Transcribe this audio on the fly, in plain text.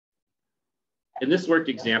in this worked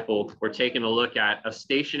example, we're taking a look at a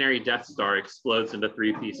stationary Death Star explodes into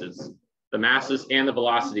 3 pieces. The masses and the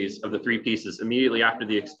velocities of the 3 pieces immediately after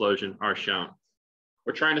the explosion are shown.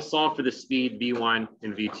 We're trying to solve for the speed V1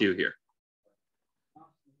 and V2 here.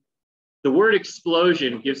 The word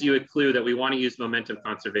explosion gives you a clue that we want to use momentum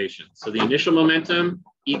conservation. So the initial momentum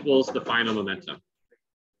equals the final momentum.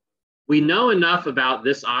 We know enough about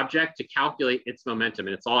this object to calculate its momentum,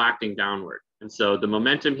 and it's all acting downward. And so the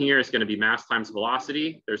momentum here is going to be mass times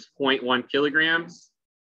velocity. There's 0.1 kilograms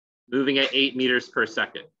moving at 8 meters per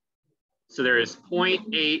second. So there is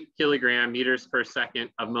 0.8 kilogram meters per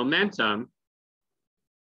second of momentum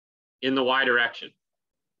in the y direction.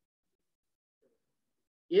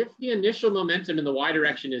 If the initial momentum in the y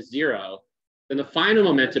direction is 0, then the final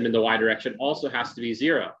momentum in the y direction also has to be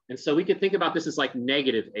 0. And so we could think about this as like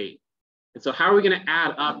 -8. And so how are we going to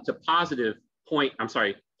add up to positive 0.8?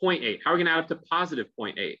 How are we going to add up to positive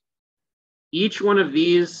 0.8? Each one of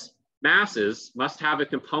these masses must have a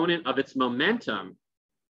component of its momentum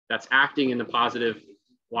that's acting in the positive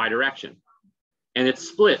y direction. And it's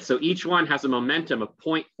split. So each one has a momentum of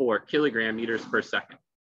 0.4 kilogram meters per second.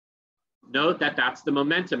 Note that that's the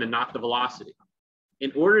momentum and not the velocity.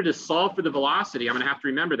 In order to solve for the velocity, I'm going to have to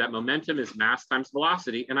remember that momentum is mass times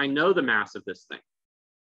velocity, and I know the mass of this thing.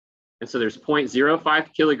 And so there's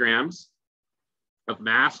 0.05 kilograms of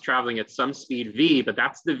mass traveling at some speed v, but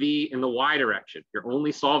that's the v in the y direction. You're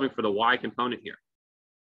only solving for the y component here.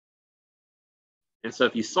 And so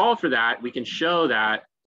if you solve for that, we can show that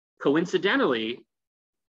coincidentally,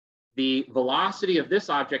 the velocity of this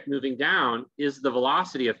object moving down is the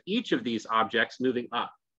velocity of each of these objects moving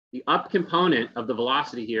up. The up component of the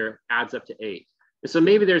velocity here adds up to 8. And so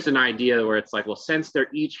maybe there's an idea where it's like, well, since they're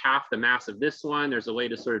each half the mass of this one, there's a way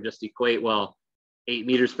to sort of just equate, well, 8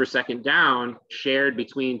 meters per second down shared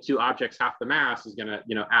between 2 objects half the mass is going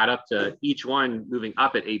to, add up to each one moving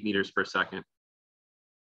up at 8 meters per second.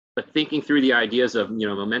 But thinking through the ideas of,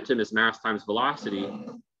 momentum is mass times velocity,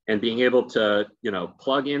 and being able to,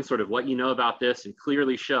 plug in sort of what you know about this and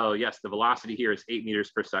clearly show, yes, the velocity here is 8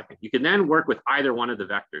 meters per second. You can then work with either one of the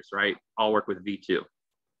vectors, right? I'll work with V2.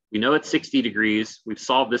 We know it's 60 degrees. We've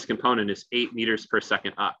solved this component is 8 meters per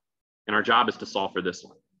second up. And our job is to solve for this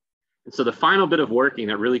one. And so the final bit of working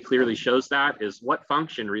that really clearly shows that is what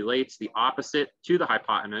function relates the opposite to the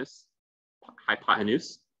hypotenuse,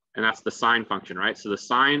 and that's the sine function, right? So the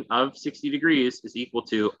sine of 60 degrees is equal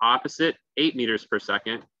to opposite 8 meters per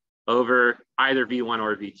second over either V1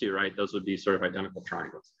 or V2, right? Those would be sort of identical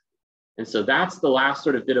triangles. And so that's the last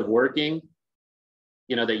sort of bit of working,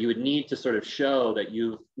 that you would need to sort of show that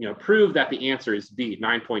you prove that the answer is B,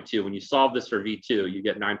 9.2. When you solve this for V2, you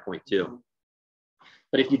get 9.2.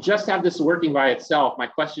 But if you just have this working by itself, my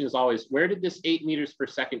question is always, where did this 8 meters per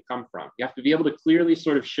second come from? You have to be able to clearly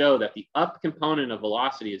sort of show that the up component of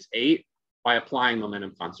velocity is 8 by applying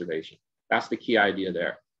momentum conservation. That's the key idea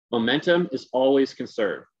there. Momentum is always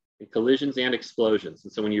conserved in collisions and explosions.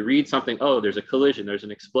 And so when you read something, oh, there's a collision, there's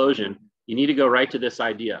an explosion, you need to go right to this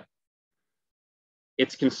idea.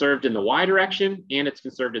 It's conserved in the y direction and it's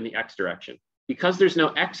conserved in the x direction. Because there's no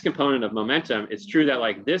x component of momentum, it's true that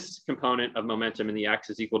like this component of momentum in the x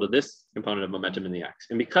is equal to this component of momentum in the x.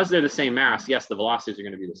 And because they're the same mass, yes, the velocities are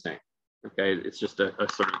going to be the same. Okay, it's just a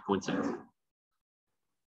sort of coincidence.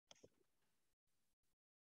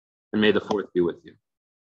 And may the 4th be with you.